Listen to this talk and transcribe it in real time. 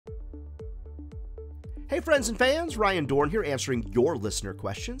Hey friends and fans, Ryan Dohrn here answering your listener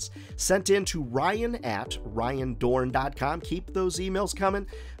questions sent in to ryan@ryandohrn.com. Keep those emails coming.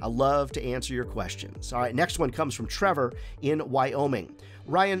 I love to answer your questions. All right, next one comes from Trevor in Wyoming.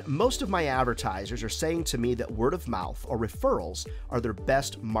 Ryan, most of my advertisers are saying to me that word of mouth or referrals are their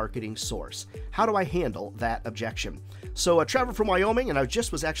best marketing source. How do I handle that objection? So Trevor from Wyoming, and I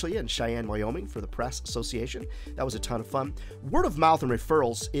just was actually in Cheyenne, Wyoming for the Press Association. That was a ton of fun. Word of mouth and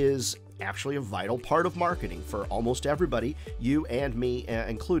referrals is actually a vital part of marketing for almost everybody, you and me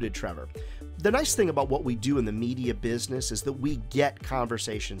included, Trevor. The nice thing about what we do in the media business is that we get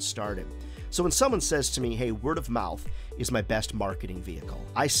conversations started. So when someone says to me, hey, word of mouth is my best marketing vehicle,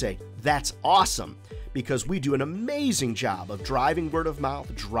 I say, that's awesome, because we do an amazing job of driving word of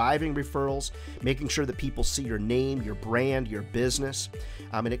mouth, driving referrals, making sure that people see your name, your brand, your business,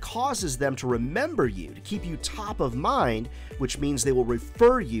 and it causes them to remember you, to keep you top of mind, which means they will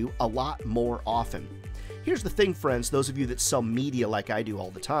refer you a lot more often. Here's the thing, friends, those of you that sell media like I do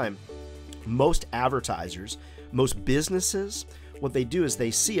all the time, most advertisers, most businesses, what they do is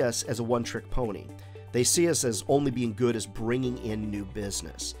they see us as a one-trick pony. They see us as only being good as bringing in new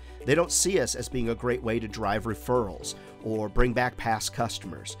business. They don't see us as being a great way to drive referrals or bring back past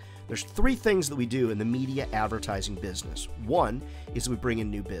customers. There's three things that we do in the media advertising business. One is we bring in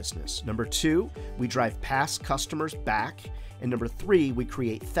new business. Number two, we drive past customers back. And number three, we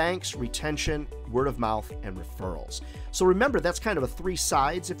create thanks, retention, word of mouth, and referrals. So remember, that's kind of a three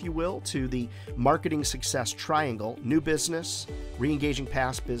sides, if you will, to the marketing success triangle: new business, re-engaging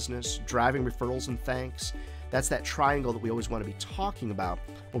past business, driving referrals and thanks. That's that triangle that we always want to be talking about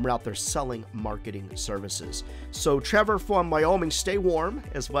when we're out there selling marketing services. So Trevor from Wyoming, stay warm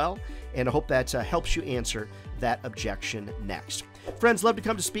as well, and I hope that helps you answer that objection next. Friends, love to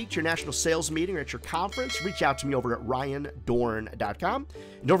come to speak to your national sales meeting or at your conference. Reach out to me over at ryandohrn.com.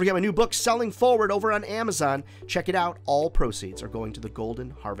 And don't forget my new book, Selling Forward, over on Amazon. Check it out. All proceeds are going to the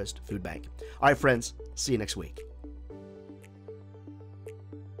Golden Harvest Food Bank. All right, friends, see you next week.